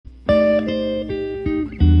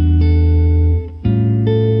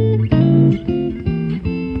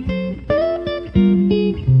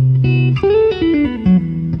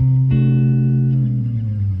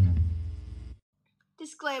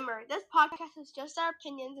is just our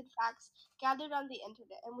opinions and facts gathered on the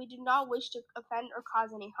internet, and we do not wish to offend or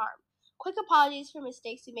cause any harm. Quick apologies for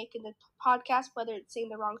mistakes we make in the podcast, whether it's saying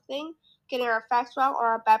the wrong thing, getting our facts wrong, or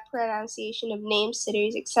our bad pronunciation of names,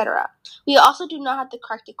 cities, etc. We also do not have the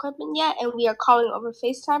correct equipment yet, and we are calling over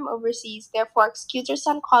FaceTime overseas. Therefore, excuse our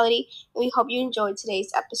sound quality, and we hope you enjoyed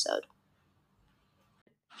today's episode.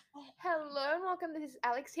 Hello and welcome. This is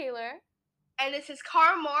Alex Taylor. And this is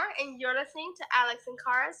Cara Moore, and you're listening to Alex and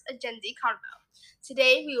Cara's A Gen Z Convo.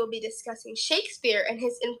 Today, we will be discussing Shakespeare and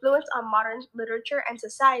his influence on modern literature and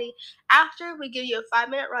society after we give you a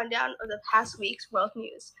 5-minute rundown of the past week's world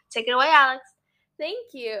news. Take it away, Alex.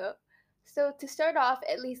 Thank you. So to start off,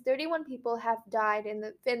 at least 31 people have died in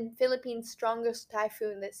the Philippines' strongest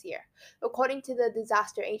typhoon this year, according to the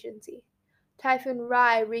disaster agency. Typhoon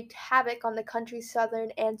Rai wreaked havoc on the country's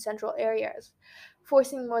southern and central areas,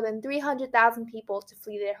 forcing more than 300,000 people to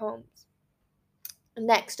flee their homes.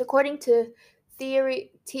 Next, according to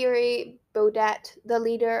Thierry Baudet, the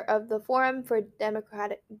leader of the Forum for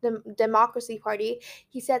Democracy Party,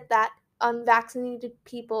 he said that unvaccinated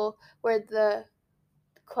people were the,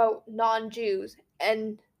 quote, non-Jews,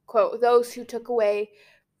 and, quote, those who look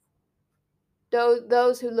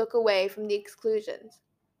away from the exclusions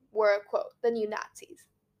were, quote, the new Nazis.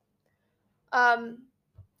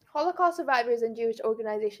 Holocaust survivors and Jewish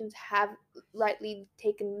organizations have rightly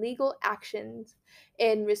taken legal actions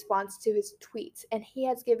in response to his tweets, and he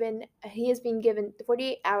has been given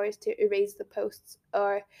 48 hours to erase the posts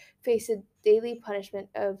or face a daily punishment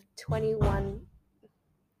of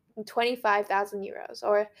 25,000 euros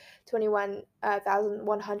or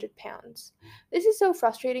 21,100 pounds. This is so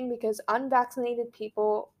frustrating because unvaccinated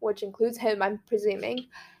people, which includes him, I'm presuming,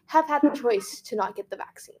 have had the choice to not get the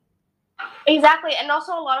vaccine. Exactly, and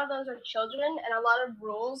also a lot of those are children, and a lot of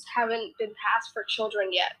rules haven't been passed for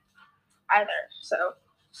children yet either. So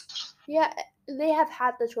yeah, they have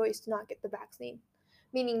had the choice to not get the vaccine,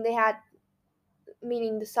 meaning the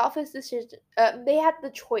selfish decision. They had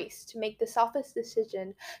the choice to make the selfish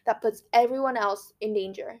decision that puts everyone else in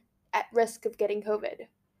danger, at risk of getting COVID,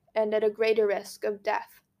 and at a greater risk of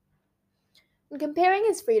death. And comparing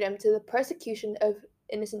his freedom to the persecution of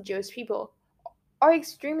innocent Jewish people are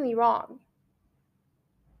extremely wrong.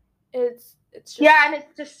 It's just, yeah, and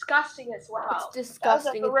it's disgusting as well. It's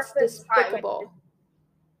disgusting. It's despicable.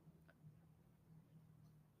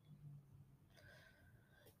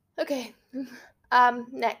 Okay.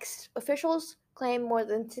 Next, officials claim more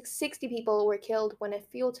than 60 people were killed when a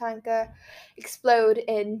fuel tanker exploded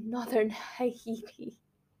in northern Haiti.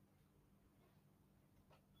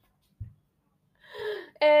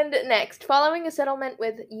 And next, following a settlement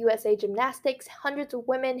with USA Gymnastics, hundreds of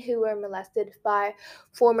women who were molested by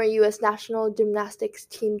former U.S. national gymnastics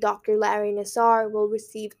team Dr. Larry Nassar will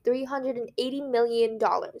receive $380 million.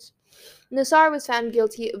 Nassar was found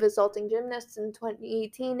guilty of assaulting gymnasts in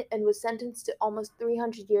 2018 and was sentenced to almost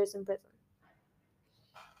 300 years in prison.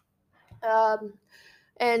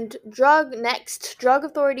 Drug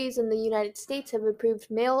authorities in the United States have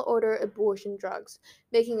approved mail-order abortion drugs,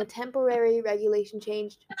 making a temporary regulation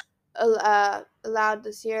change allowed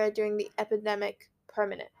this year during the epidemic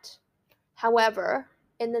permanent. However,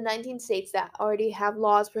 in the 19 states that already have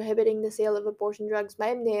laws prohibiting the sale of abortion drugs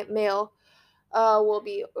by mail, will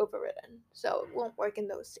be overridden, so it won't work in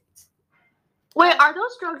those states. Wait, are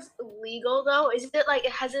those drugs legal though? Is it like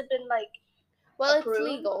has it been like? Well, approved? It's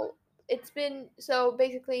legal. It's been so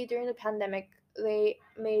basically during the pandemic they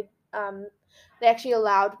actually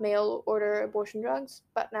allowed mail order abortion drugs,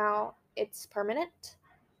 but now it's permanent,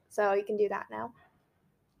 so you can do that now.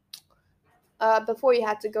 Before you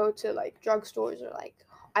had to go to like drugstores or like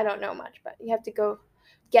I don't know much, but you have to go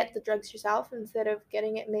get the drugs yourself instead of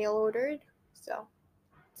getting it mail ordered. So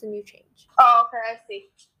it's a new change. Oh, okay, I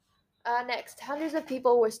see. Next, hundreds of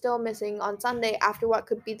people were still missing on Sunday after what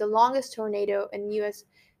could be the longest tornado in U.S.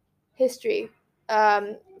 history,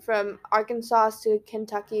 from Arkansas to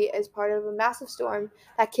Kentucky as part of a massive storm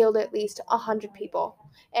that killed at least 100 people.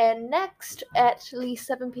 And next, at least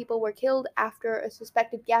 7 people were killed after a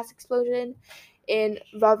suspected gas explosion in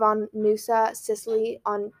Varvanusa, Sicily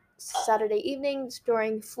on Saturday evening,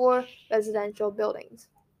 destroying 4 residential buildings.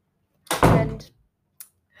 And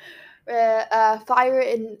a fire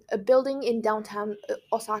in a building in downtown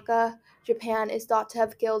Osaka, Japan, is thought to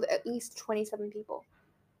have killed at least 27 people.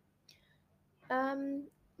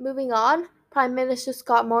 Moving on, Prime Minister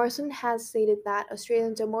Scott Morrison has stated that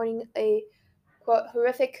Australians are mourning a, quote,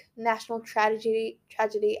 horrific national tragedy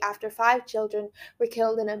after 5 children were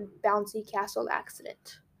killed in a bouncy castle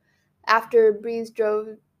accident, after a breeze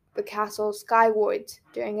drove the castle skywards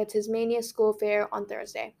during a Tasmania school fair on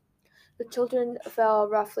Thursday. The children fell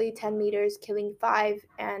roughly 10 meters, killing 5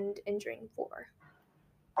 and injuring 4.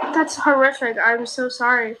 That's horrific. I'm so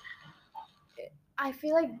sorry. I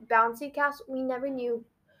feel like bouncy castle, we never knew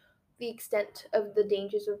the extent of the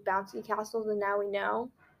dangers of bouncy castles, and now we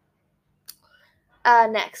know.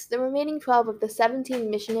 Next, the remaining 12 of the 17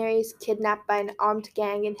 missionaries kidnapped by an armed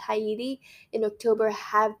gang in Haiti in October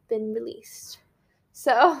have been released.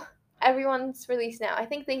 So, everyone's released now. I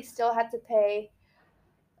think they still had to pay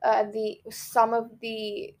some of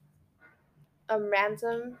the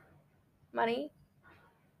ransom money.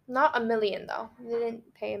 Not $1 million, though. They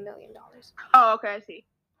didn't pay $1 million. Oh, okay, I see.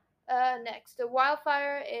 Next, the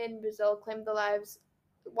wildfires in Brazil claimed the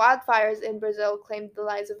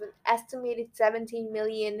lives of an estimated 17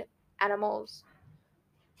 million animals.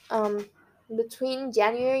 Between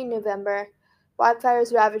January and November,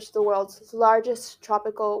 wildfires ravaged the world's largest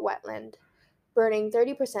tropical wetland, burning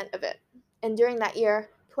 30% of it. And during that year,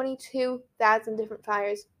 22,000 different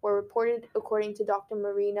fires were reported, according to Dr.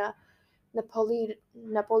 Marina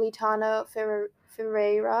Napolitano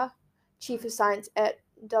Ferreira, Chief of Science at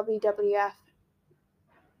WWF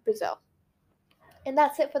Brazil. And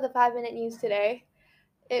that's it for the 5-minute news today.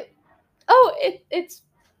 It's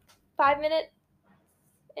 5 minutes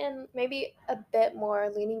and maybe a bit more,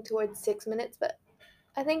 leaning towards 6 minutes, but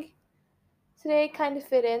I think today kind of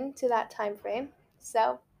fit into that time frame.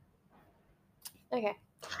 So, okay.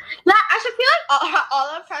 Yeah, I feel like all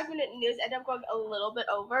our 5-minute news end up going a little bit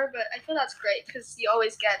over, but I feel that's great because you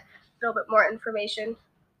always get a little bit more information.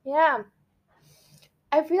 Yeah.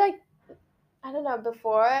 I feel like, I don't know,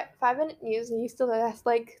 before 5-minute news used to last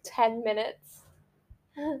like 10 minutes.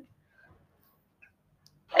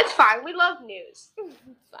 It's fine. We love news.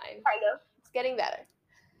 It's fine. Kind of. It's getting better.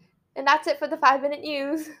 And that's it for the 5-minute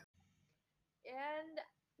news. And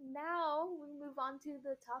now we move on to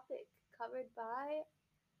the topic covered by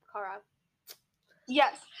Cara.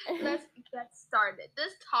 Yes, let's get started.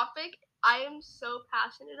 This topic I am so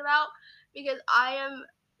passionate about because I am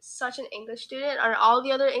such an English student, and all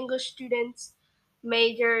the other English students,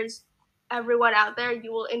 majors, everyone out there,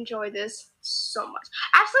 you will enjoy this so much.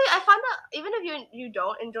 Actually, I find that even if you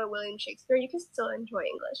don't enjoy William Shakespeare, you can still enjoy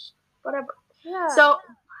English. Whatever. Yeah. So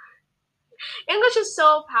English is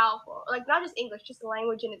so powerful. Like, not just English, just the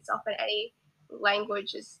language in itself, and any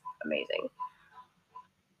language is amazing.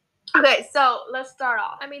 Okay, so let's start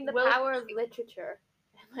off. I mean, the power of literature.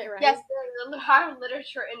 Am I right? Yes, the power of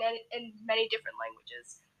literature in many different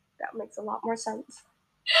languages. That makes a lot more sense.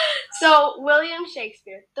 So, William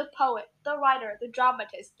Shakespeare, the poet, the writer, the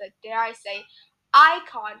dramatist, the, dare I say,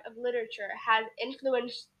 icon of literature, has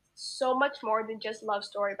influenced so much more than just Love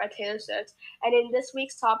Story by Taylor Swift. And in this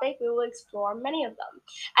week's topic, we will explore many of them.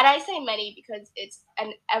 And I say many because it's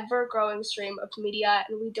an ever-growing stream of media,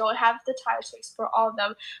 and we don't have the time to explore all of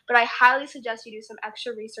them. But I highly suggest you do some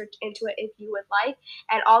extra research into it if you would like.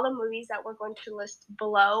 And all the movies that we're going to list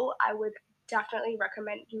below, I would definitely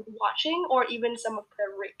recommend you watching, or even some of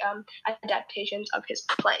the adaptations of his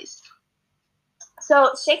plays.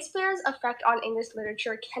 So, Shakespeare's effect on English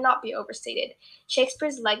literature cannot be overstated.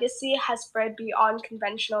 Shakespeare's legacy has spread beyond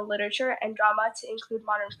conventional literature and drama to include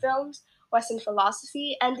modern films, Western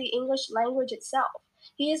philosophy, and the English language itself.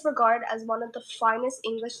 He is regarded as one of the finest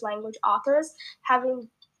English language authors, having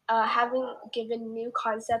given new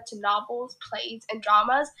concept to novels, plays, and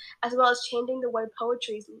dramas, as well as changing the way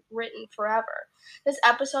poetry is written forever. This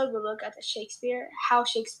episode will look at how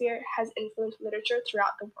Shakespeare has influenced literature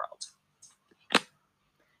throughout the world.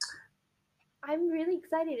 I'm really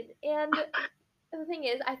excited. And the thing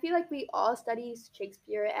is, I feel like we all studied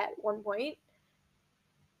Shakespeare at one point.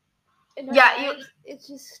 It's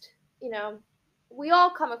just, we all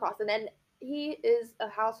come across him, and he is a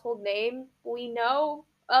household name. We know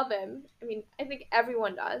of him. I mean, I think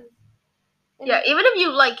everyone does. And yeah, even if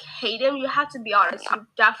you hate him, you have to be honest. You've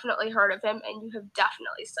definitely heard of him, and you have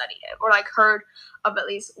definitely studied him, or heard of at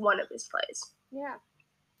least one of his plays. Yeah.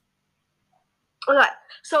 Okay,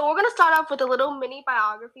 so we're going to start off with a little mini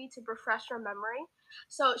biography to refresh your memory.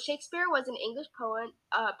 So Shakespeare was an English poet,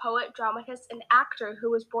 dramatist, and actor who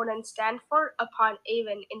was born in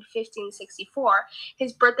Stratford-upon-Avon in 1564.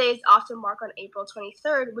 His birthday is often marked on April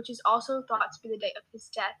 23rd, which is also thought to be the date of his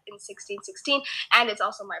death in 1616, and it's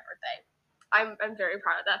also my birthday. I'm very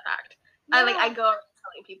proud of that fact. Yeah. I go around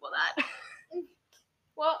telling people that.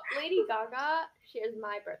 Well, Lady Gaga shares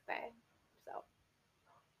my birthday, so.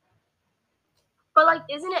 But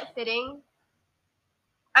isn't it fitting?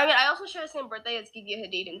 I mean, I also share the same birthday as Gigi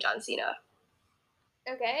Hadid and John Cena.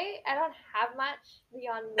 Okay, I don't have much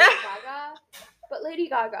beyond Lady Gaga, but Lady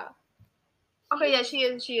Gaga. Okay, yeah, she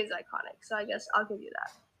is iconic, so I guess I'll give you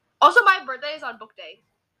that. Also, my birthday is on book day.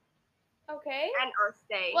 Okay. and Earth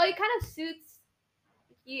Day. Well, it kind of suits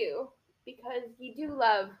you because you do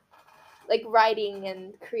love like writing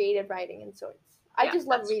and creative writing and sorts. I Yeah, just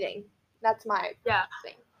love that's reading. That's my yeah.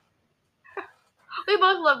 thing. We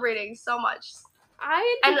both love reading so much.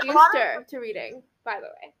 I And a lot introduced of her to reading, by the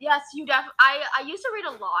way. yes, you I used to read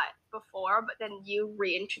a lot before, but then you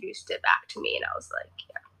reintroduced it back to me, and I was like,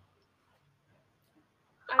 yeah.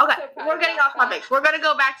 I'm Okay, so proud we're of getting that off topic. We're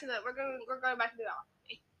going back to the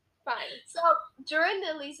Fine. So during the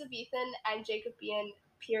Elizabethan and Jacobean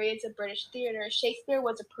periods of British theatre, Shakespeare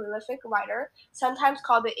was a prolific writer, sometimes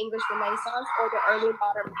called the English Renaissance or the early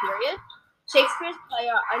modern period. Shakespeare's plays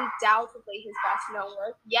are undoubtedly his best known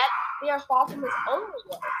work, yet they are far from his only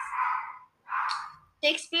works.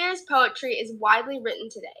 Shakespeare's poetry is widely read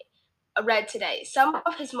today. Some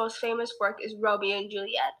of his most famous work is Romeo and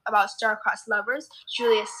Juliet, about star-crossed lovers,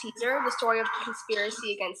 Julius Caesar, the story of the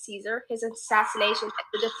conspiracy against Caesar, his assassination, and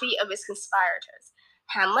the defeat of his conspirators.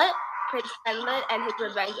 Hamlet, Prince Hamlet, and his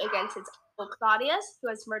revenge against his uncle Claudius, who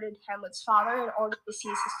has murdered Hamlet's father in order to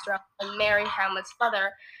seize his throne and marry Hamlet's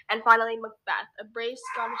brother. And finally, Macbeth, a brave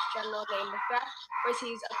Scottish general named Macbeth,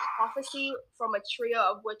 receives a prophecy from a trio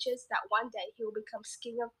of witches that one day he will become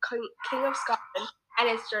king of Scotland and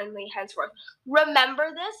its journey henceforth.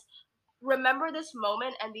 Remember this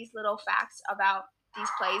moment and these little facts about these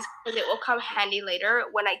plays because it will come handy later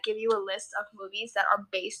when I give you a list of movies that are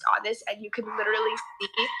based on this, and you can literally see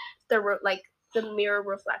the mirror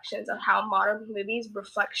reflections of how modern movies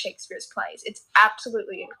reflect Shakespeare's plays. It's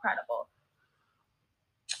absolutely incredible.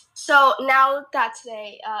 So now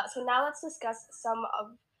let's discuss some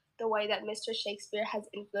of the way that Mr. Shakespeare has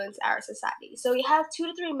influenced our society. So we have 2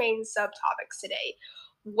 to 3 main subtopics today.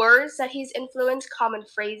 Words that he's influenced, common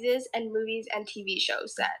phrases, and movies and TV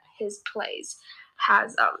shows that his plays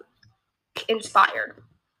has inspired.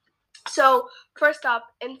 So first up,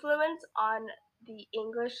 influence on the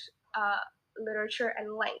English literature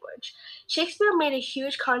and language. Shakespeare made a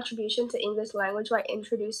huge contribution to English language by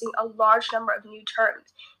introducing a large number of new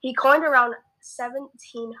terms. He coined around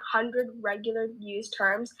 1,700 regular used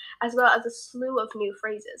terms, as well as a slew of new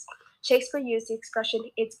phrases. Shakespeare used the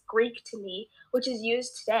expression, "it's Greek to me," which is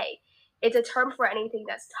used today. It's a term for anything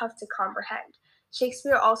that's tough to comprehend.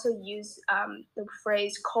 Shakespeare also used the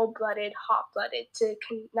phrase cold-blooded, hot-blooded to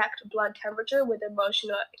connect blood temperature with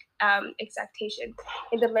emotional excitation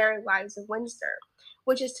in The Merry Wives of Windsor,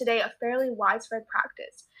 which is today a fairly widespread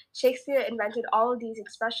practice. Shakespeare invented all of these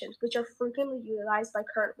expressions, which are frequently utilized by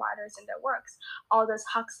current writers in their works. Aldous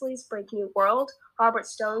Huxley's Brave New World, Robert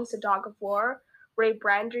Stone's The Dog of War, Ray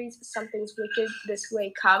Bradbury's Something's Wicked This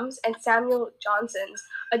Way Comes, and Samuel Johnson's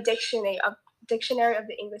A Dictionary of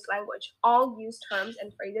the English Language, all use terms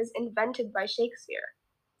and phrases invented by Shakespeare.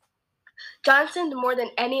 Johnson, more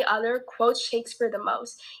than any other, quotes Shakespeare the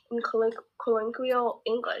most in colloquial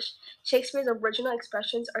English. Shakespeare's original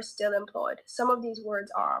expressions are still employed. Some of these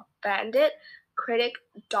words are bandit, critic,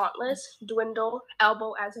 dauntless, dwindle,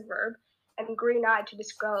 elbow as a verb, and green-eyed to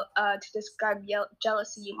describe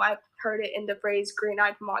jealousy. You might have heard it in the phrase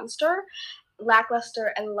green-eyed monster,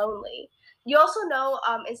 lackluster, and lonely. You also know,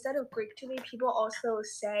 instead of Greek to me, people also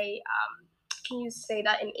say, can you say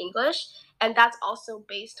that in English? And that's also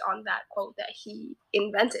based on that quote that he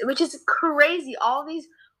invented, which is crazy. All these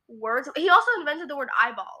words. He also invented the word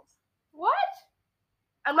eyeballs. What?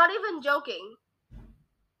 I'm not even joking.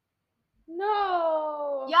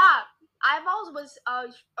 No. Yeah, eyeballs was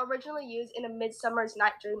originally used in A Midsummer's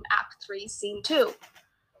Night Dream Act 3, Scene 2.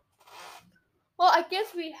 Well, I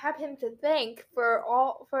guess we have him to thank for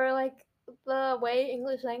like the way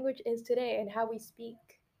English language is today and how we speak.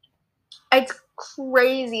 It's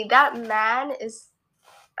crazy. That man is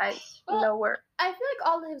nowhere. I feel like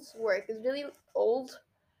all his work is really old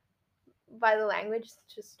by the language,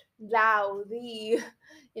 just thou, thee,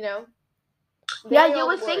 you know. Yeah, Very you old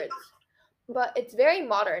would think. But it's very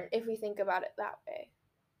modern if we think about it that way.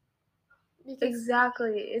 Because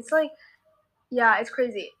Exactly. It's like, yeah, it's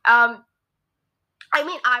crazy. I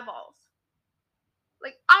mean eyeballs.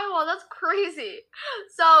 Like eyeball, that's crazy.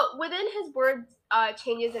 So within his word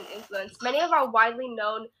changes and influence, many of our widely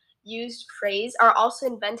known used phrase are also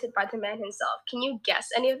invented by the man himself. Can you guess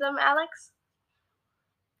any of them, Alex?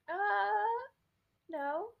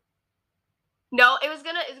 No. No, it's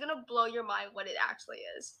gonna blow your mind what it actually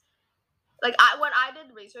is. Like when I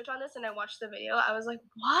did research on this and I watched the video, I was like,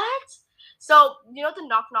 what? So you know the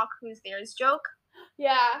knock knock who's there's joke?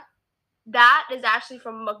 Yeah. That is actually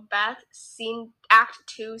from Macbeth, Act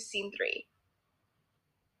 2, Scene 3.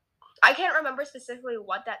 I can't remember specifically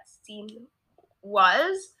what that scene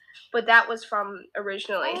was, but that was from I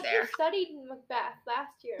originally actually there. studied Macbeth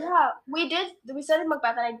last year. Yeah, we did. We studied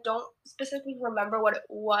Macbeth, and I don't specifically remember what it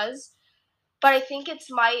was, but I think it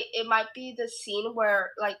might be the scene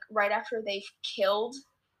where, like, right after they've killed.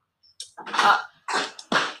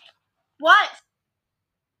 What?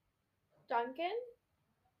 Duncan?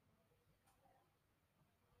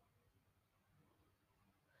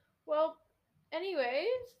 Well, anyways,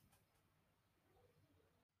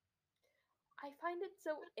 I find it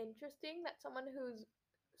so interesting that someone who's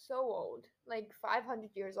so old, like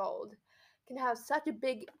 500 years old, can have such a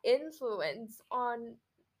big influence on,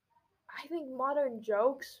 I think, modern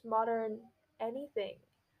jokes, modern anything.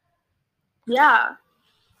 Yeah.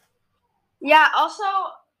 Yeah, also,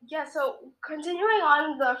 yeah, so continuing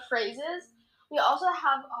on the phrases, we also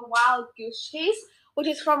have a wild goose chase, which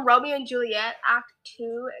is from Romeo and Juliet, Act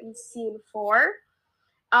 2 and Scene 4.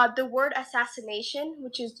 The word assassination,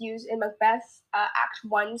 which is used in Macbeth, Act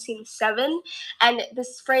 1, Scene 7. And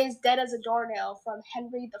this phrase, dead as a doornail, from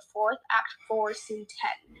Henry IV, Act 4, Scene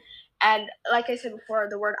 10. And like I said before,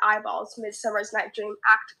 the word eyeballs, Midsummer's Night Dream,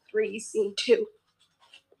 Act 3, Scene 2.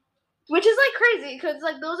 Which is like crazy because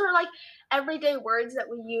like those are like everyday words that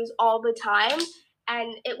we use all the time,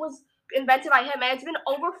 and it was invented by him, and it's been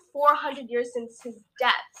over 400 years since his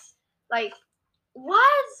death. Like,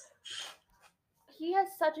 what? He has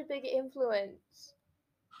such a big influence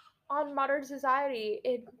on modern society.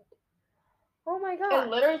 Oh my In gosh.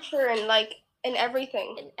 literature and like in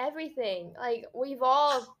everything. In everything. Like, we've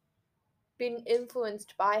all been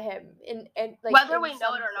influenced by him in like Whether in we know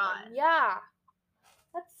some it or form. not. Yeah.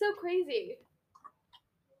 That's so crazy.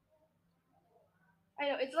 I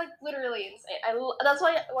know, it's like literally insane. That's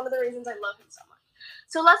why one of the reasons I love him so much.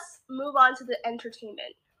 So let's move on to the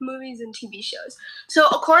entertainment, movies and TV shows. So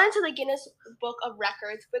according to the Guinness Book of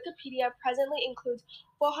Records, Wikipedia presently includes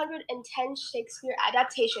 410 Shakespeare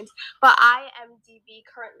adaptations, but IMDb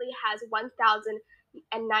currently has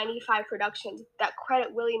 1,095 productions that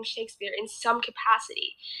credit William Shakespeare in some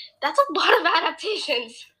capacity. That's a lot of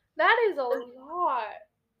adaptations. That is a lot.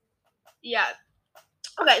 Yeah.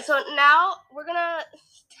 Okay, so now we're gonna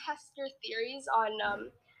test your theories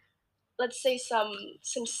on let's say some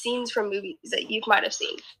scenes from movies that you might have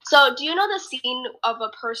seen. So do you know the scene of a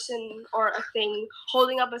person or a thing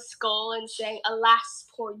holding up a skull and saying, "Alas,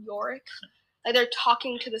 poor Yorick"? Like they're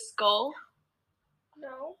talking to the skull?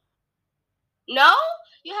 No. No?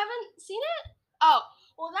 You haven't seen it? Oh,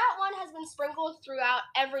 well, that one has been sprinkled throughout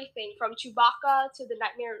everything from Chewbacca to The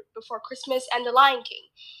Nightmare Before Christmas and The Lion King.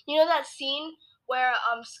 You know that scene where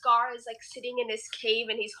Scar is like sitting in his cave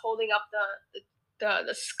and he's holding up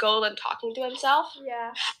the skull and talking to himself?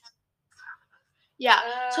 Yeah. Yeah.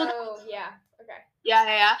 So yeah. Okay.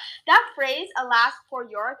 yeah. That phrase, "alas, poor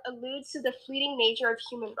Yorick," alludes to the fleeting nature of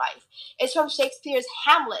human life. It's from Shakespeare's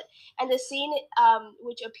Hamlet, and the scene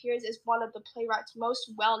which appears is one of the playwright's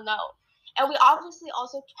most well-known. And we obviously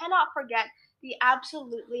also cannot forget the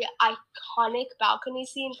absolutely iconic balcony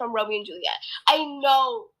scene from Romeo and Juliet. I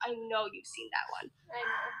know you've seen that one. I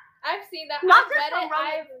know. I've seen that. Not I've just read from it. Romeo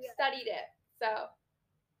and I've Juliet. studied it. So.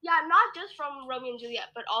 Yeah, not just from Romeo and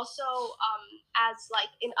Juliet, but also as like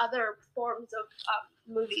in other forms of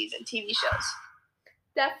movies and TV shows.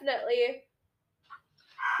 Definitely.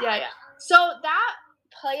 Yeah. So that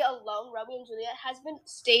play alone, Romeo and Juliet, has been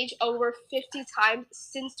staged over 50 times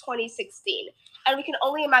since 2016, and we can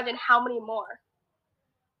only imagine how many more.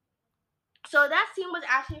 So that scene was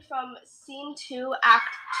actually from Scene 2,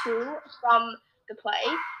 Act 2 from the play.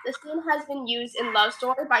 The scene has been used in Love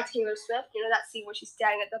Story by Taylor Swift. You know that scene where she's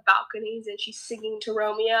standing at the balconies and she's singing to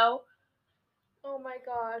Romeo? Oh my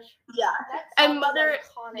gosh. Yeah. That And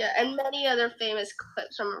iconic. and many other famous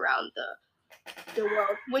clips from around the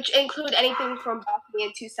world, which include anything from balcony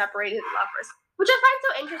and two separated lovers, which I find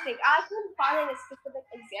so interesting. I couldn't find a specific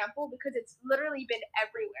example because it's literally been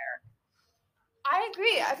everywhere. I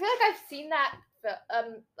agree. I feel like I've seen that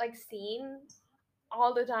scene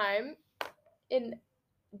all the time in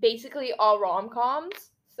basically all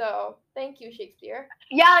rom-coms. So thank you, Shakespeare.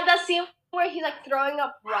 Yeah, like that scene where he's like throwing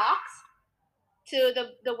up rocks to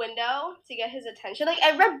the window to get his attention. Like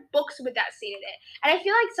I read books with that scene in it, and I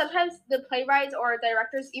feel like sometimes the playwrights or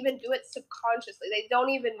directors even do it subconsciously. They don't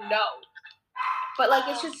even know. But like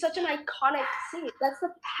it's just such an iconic scene. That's the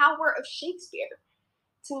power of Shakespeare.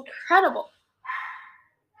 It's incredible.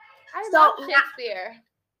 I love Shakespeare.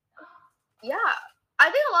 Yeah. I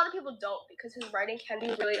think a lot of people don't because his writing can be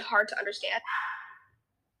really hard to understand.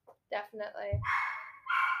 Definitely.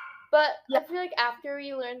 But yeah. I feel like after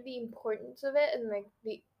we learned the importance of it and like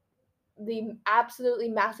the absolutely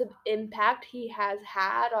massive impact he has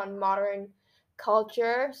had on modern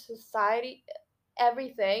culture, society,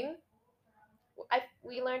 everything,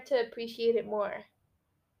 we learn to appreciate it more.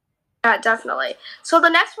 Yeah, definitely. So the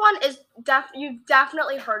next one is you've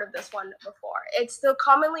definitely heard of this one before. It's the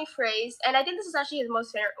commonly phrased, and I think this is actually his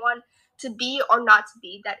most favorite one, to be or not to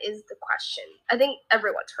be, that is the question. I think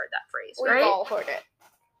everyone's heard that phrase, We've right? all heard it.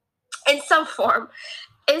 In some form.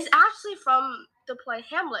 Is actually from the play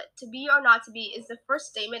Hamlet. To be or not to be is the first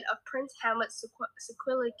statement of Prince Hamlet's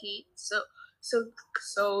soliloquy.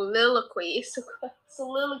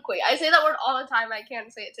 I say that word all the time. I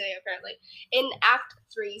can't say it today, apparently. In Act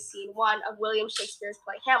 3, Scene 1 of William Shakespeare's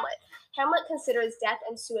play Hamlet. Hamlet considers death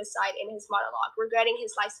and suicide in his monologue, regretting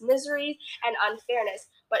his life's miseries and unfairness,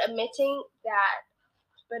 but admitting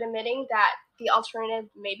that the alternative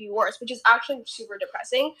may be worse, which is actually super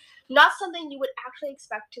depressing. Not something you would actually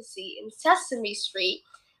expect to see in Sesame Street,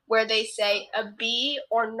 where they say a B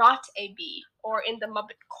or not a B, or in the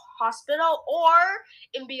Muppet Hospital, or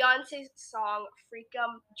in Beyonce's song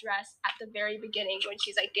Freakum Dress at the very beginning when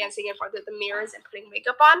she's like dancing in front of the mirrors and putting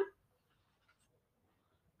makeup on.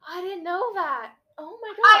 I didn't know that. Oh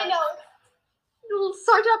my god. I know. You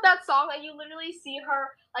search up that song and you literally see her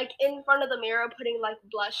like in front of the mirror putting like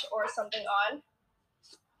blush or something on.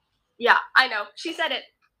 Yeah, I know. She said it.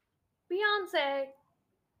 Beyonce.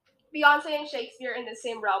 Beyonce and Shakespeare in the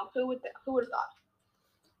same realm. Who would have thought?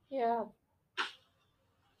 Yeah.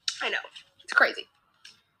 I know. It's crazy.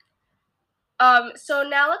 So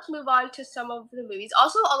now let's move on to some of the movies.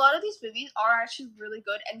 Also, a lot of these movies are actually really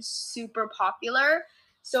good and super popular.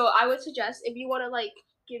 So I would suggest if you want to like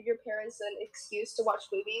give your parents an excuse to watch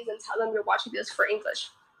movies and tell them you're watching this for English.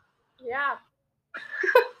 Yeah.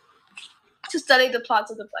 To study the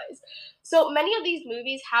plots of the plays. So many of these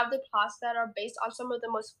movies have the plots that are based on some of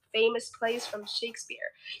the most famous plays from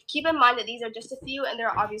Shakespeare. Keep in mind that these are just a few and there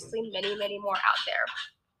are obviously many, many more out there.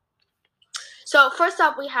 So first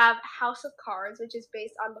up, we have House of Cards, which is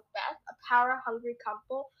based on Macbeth, a power-hungry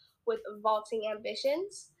couple with vaulting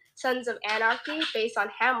ambitions. Sons of Anarchy, based on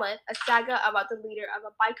Hamlet, a saga about the leader of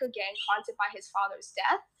a biker gang haunted by his father's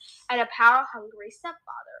death, and a power-hungry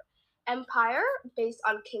stepfather. Empire, based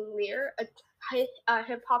on King Lear, a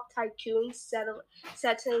hip-hop tycoon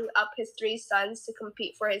setting up his three sons to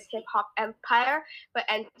compete for his hip-hop empire, but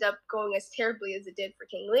ended up going as terribly as it did for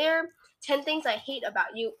King Lear. 10 Things I Hate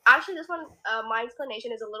About You. Actually, this one, my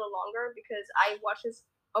explanation is a little longer because I watched this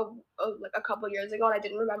like a couple years ago and I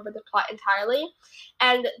didn't remember the plot entirely.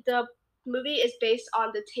 And the movie is based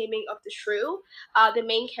on The Taming of the Shrew. The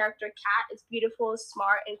main character, Kat, is beautiful,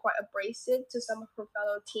 smart, and quite abrasive to some of her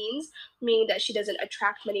fellow teens, meaning that she doesn't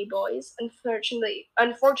attract many boys.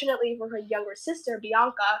 Unfortunately for her younger sister,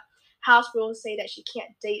 Bianca, house rules say that she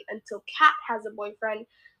can't date until Kat has a boyfriend.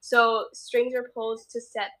 So strings are pulled to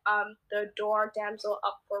set the door damsel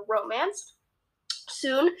up for romance.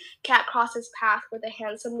 Soon, Kat crosses paths with a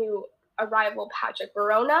handsome new arrival, Patrick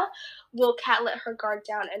Verona. Will Kat let her guard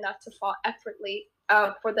down enough to fall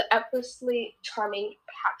for the effortlessly charming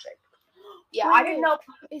Patrick? Yeah, Wait, I didn't know.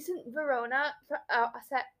 Isn't Verona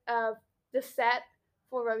the set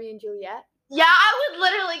for Romeo and Juliet? Yeah, I was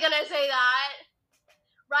literally gonna say that.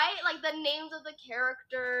 Right? Like the names of the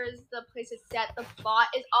characters, the place it's set, the plot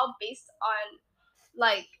is all based on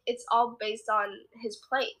it's all based on his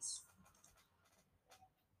plays.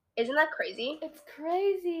 Isn't that crazy? It's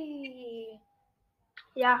crazy.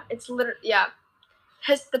 Yeah, it's literally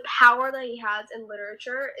the power that he has in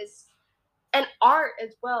literature is and art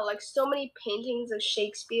as well. Like so many paintings of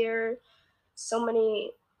Shakespeare, so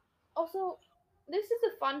many. Also, this is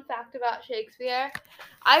a fun fact about Shakespeare.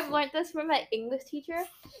 I've learned this from my English teacher,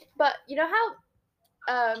 but you know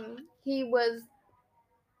how he was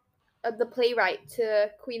the playwright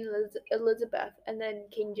to Queen Elizabeth and then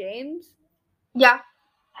King James? Yeah.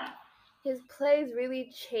 His plays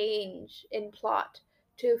really change in plot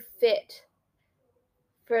to fit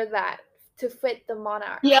to fit the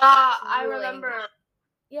monarch. Yeah, I remember.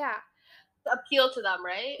 Yeah. Appeal to them,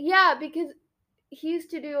 right? Yeah, because he used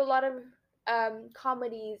to do a lot of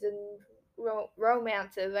comedies and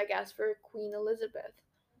romances, I guess, for Queen Elizabeth.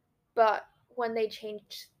 But when they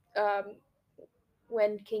changed,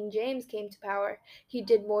 when King James came to power, he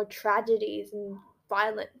did more tragedies and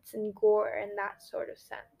violence and gore and that sort of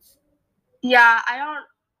sense. Yeah, I don't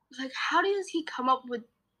like. How does he come up with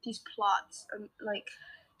these plots? Like,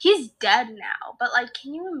 he's dead now, but like,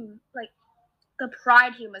 can you like the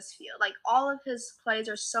pride he must feel? Like, all of his plays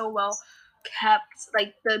are so well kept.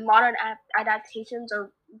 Like, the modern adaptations are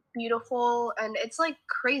beautiful, and it's like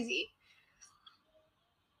crazy.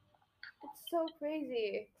 It's so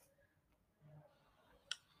crazy.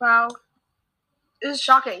 Wow. It was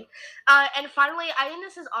shocking. And finally, I think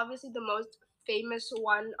this is obviously the most famous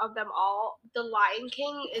one of them all. The Lion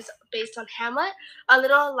King is based on Hamlet, a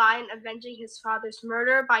little lion avenging his father's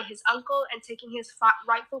murder by his uncle and taking his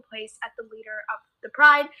rightful place as the leader of the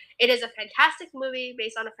pride. It is a fantastic movie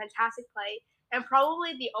based on a fantastic play, and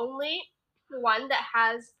probably the only one that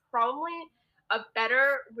has probably a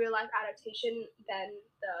better real life adaptation than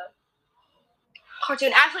the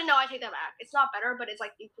cartoon. Actually, no, I take that back. It's not better, but it's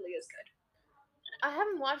like equally as good. I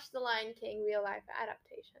haven't watched the Lion King real life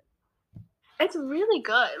adaptation. It's really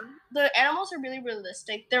good. The animals are really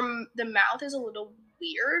realistic. The mouth is a little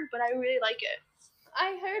weird, but I really like it.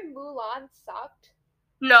 I heard Mulan sucked.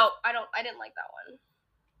 No, I didn't like that one.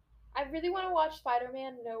 I really want to watch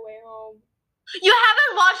Spider-Man No Way Home. You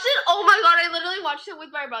haven't watched it? Oh my god, I literally watched it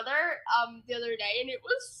with my brother the other day, and it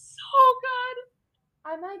was so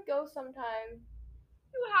good. I might go sometime.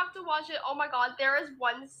 You have to watch it. Oh my god, there is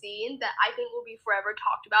one scene that I think will be forever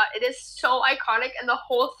talked about. It is so iconic, and the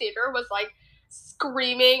whole theater was like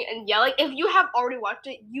screaming and yelling. If you have already watched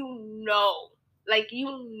it, you know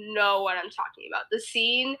what I'm talking about. The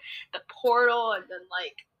scene, the portal, and then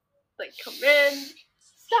like come in.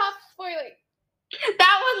 Stop spoiling.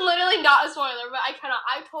 That was literally not a spoiler, but I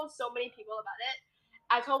told so many people about it.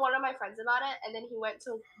 I told one of my friends about it, and then he went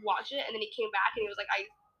to watch it, and then he came back and he was like, I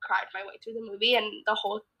cried my way through the movie, and the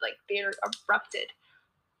whole theater erupted.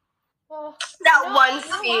 Well, one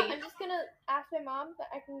scene. I'm just gonna ask my mom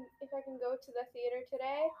if I can go to the theater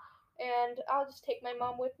today, and I'll just take my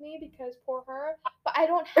mom with me because poor her. But I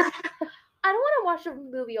don't want to watch a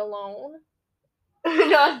movie alone.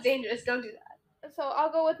 No, it's dangerous. Don't do that. So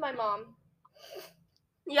I'll go with my mom.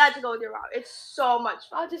 You have to go with your mom. It's so much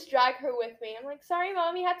fun. I'll just drag her with me. I'm like, sorry,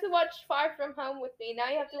 Mom, you had to watch Far From Home with me. Now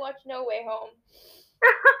you have to watch No Way Home.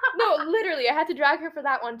 No, literally, I had to drag her for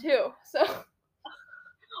that one too. So. Or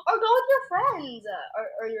go with your friends.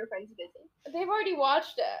 Or your friends busy. They've already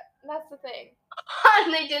watched it. That's the thing.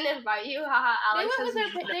 And they didn't invite you? Haha, Alex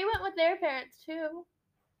they went with their parents too.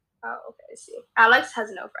 Oh, okay, I see. Alex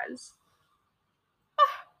has no friends.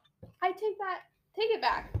 I take it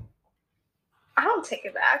back. I don't take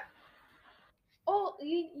it back. Oh,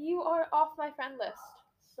 you are off my friend list,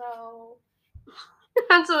 so.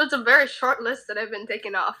 And so it's a very short list that I've been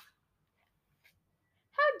taken off.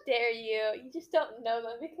 How dare you? You just don't know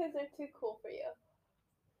them because they're too cool for you.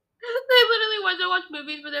 They literally went to watch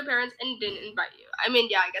movies with their parents and didn't invite you. I mean,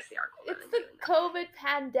 yeah, I guess they are cool. It's the COVID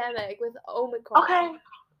pandemic with Omicron.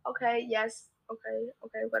 Okay, yes. Okay,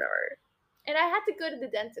 whatever. And I had to go to the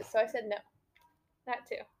dentist, so I said no. That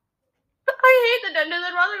too. I hate the dentist.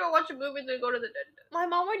 I'd rather go watch a movie than go to the dentist. My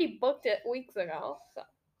mom already booked it weeks ago, so.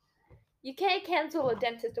 You can't cancel a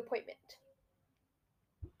dentist appointment.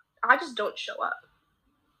 I just don't show up.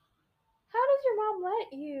 How does your mom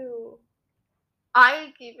let you?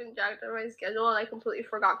 I keep in track of my schedule, and I completely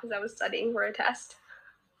forgot because I was studying for a test.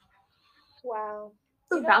 Wow.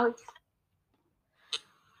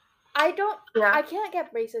 I can't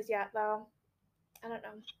get braces yet, though. I don't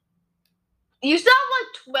know. You still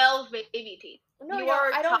have 12 baby teeth. No,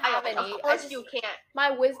 I don't have any. Of course you can't.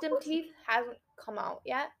 My wisdom teeth hasn't come out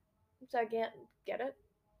yet, so I can't get it,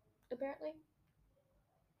 apparently.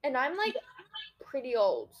 And I'm pretty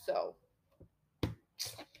old, so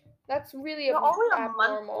that's really You're only a abnormal.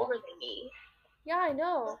 month older than me. Yeah, I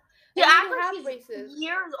know. You have braces.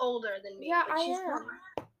 Years older than me. Yeah, I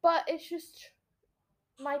am. But it's just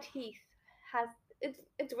my teeth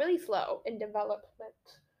it's really slow in development.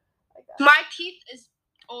 My teeth is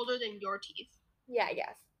older than your teeth. Yeah, I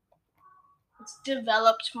guess. It's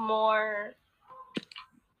developed more.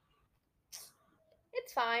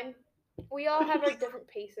 It's fine. We all have our different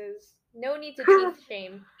paces. No need to teeth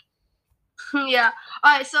shame. Yeah.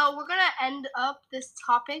 Alright, so we're gonna end up this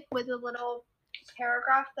topic with a little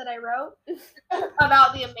paragraph that I wrote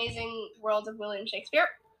about the amazing world of William Shakespeare.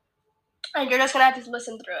 And you're just gonna have to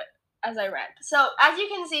listen through it as I rant. So, as you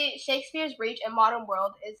can see, Shakespeare's reach in modern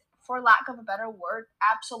world is, for lack of a better word,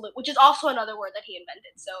 absolute, which is also another word that he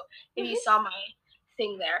invented. So, if you saw my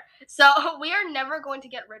thing there. So, we are never going to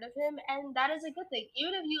get rid of him, and that is a good thing.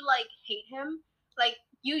 Even if you, hate him,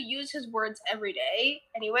 you use his words every day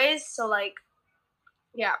anyways, so,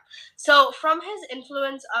 yeah. So, from his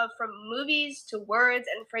influence from movies to words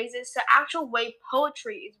and phrases to actual way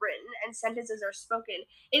poetry is written and sentences are spoken,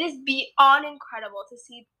 it is beyond incredible to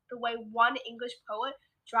see the way one English poet,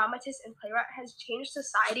 dramatist, and playwright has changed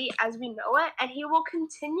society as we know it, and he will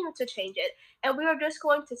continue to change it. And we are just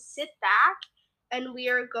going to sit back, and we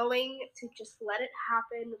are going to just let it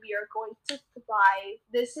happen. We are going to thrive.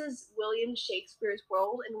 This is William Shakespeare's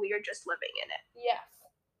world, and we are just living in it. Yes.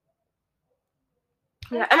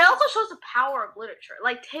 Yeah, and it also shows the power of literature.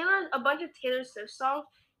 A bunch of Taylor Swift songs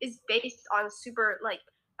is based on super like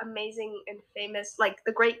amazing and famous, like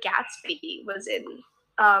The Great Gatsby was in.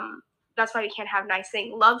 That's Why We Can't Have Nice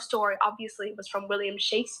Things. Love Story obviously was from William And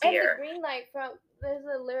Shakespeare. the green light from there's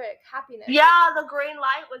a lyric, happiness. Yeah, The Green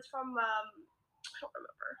Light was from I don't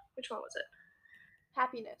remember which one was it.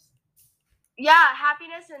 Happiness. Yeah,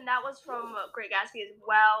 Happiness, and that was from Great Gatsby as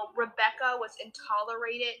well. Rebecca was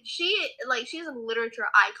Intolerated. She's a literature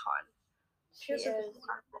icon. She She's is.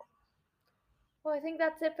 Well, I think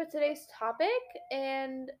that's it for today's topic,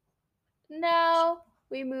 and now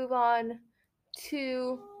we move on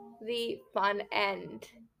to the fun end.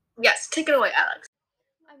 Yes, take it away, Alex.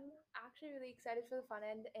 I'm actually really excited for the fun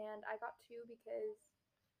end, and I got two because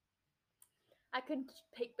I could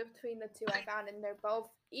pick between the two I found, and they're both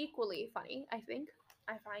equally funny, I think.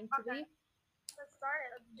 I find to be. Let's start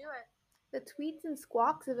it. Let's do it. The tweets and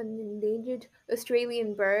squawks of an endangered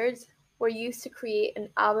Australian birds were used to create an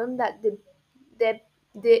album that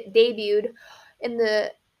debuted in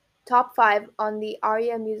the top 5 on the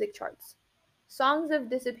ARIA music charts. Songs of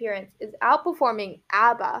Disappearance is outperforming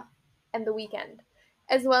ABBA and The Weeknd,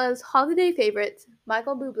 as well as holiday favorites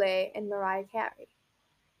Michael Bublé and Mariah Carey.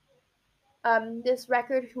 This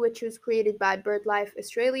record, which was created by BirdLife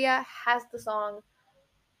Australia, has the songs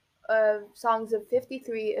of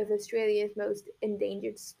 53 of Australia's most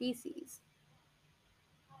endangered species.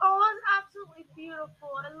 Oh, that's absolutely beautiful.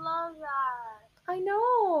 I love that. I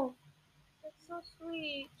know. That's so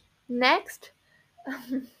sweet. Next,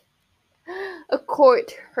 a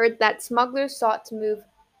court heard that smugglers sought to move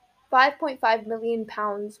 £5.5 million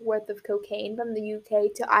worth of cocaine from the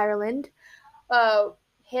UK to Ireland,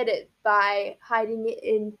 hid it by hiding it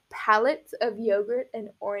in pallets of yogurt and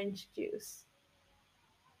orange juice.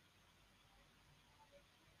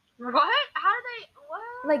 What? How did they? What?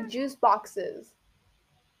 Like juice boxes.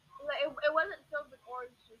 It wasn't filled with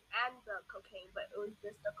orange juice and the cocaine, but it was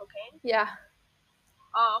just the cocaine. Yeah.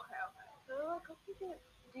 Oh, okay.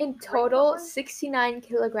 In total, 69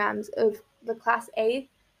 kilograms of the Class A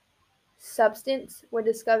substance were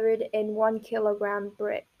discovered in 1 kilogram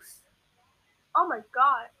bricks. Oh my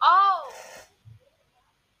god. Oh!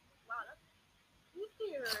 Wow, that's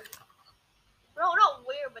weird. No, not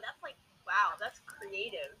weird, but that's like, wow, that's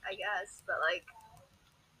creative, I guess. But like,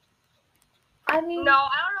 I mean, no,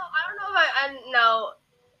 I don't know if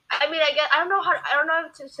I mean, I don't know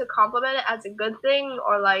if to compliment it as a good thing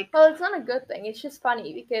or like. well, it's not a good thing. It's just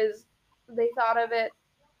funny because they thought of it.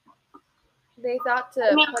 They thought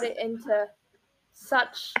to put it into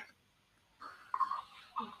such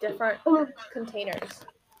different containers.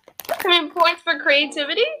 I mean, points for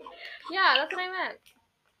creativity? Yeah, that's what I meant.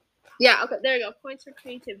 Yeah, okay, there you go. Points for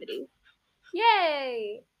creativity.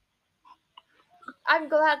 Yay! I'm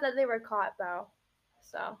glad that they were caught, though.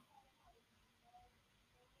 So.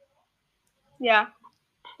 Yeah.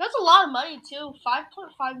 That's a lot of money, too.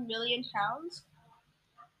 £5.5 million.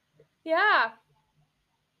 Yeah.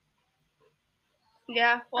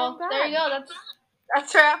 Yeah, well, there you go.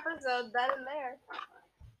 That's our episode. That and there.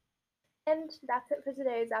 And that's it for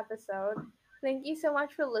today's episode. Thank you so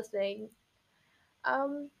much for listening.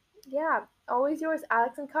 Yeah, always yours,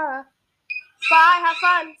 Alex and Kara. Bye, have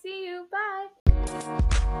fun. See you. Bye.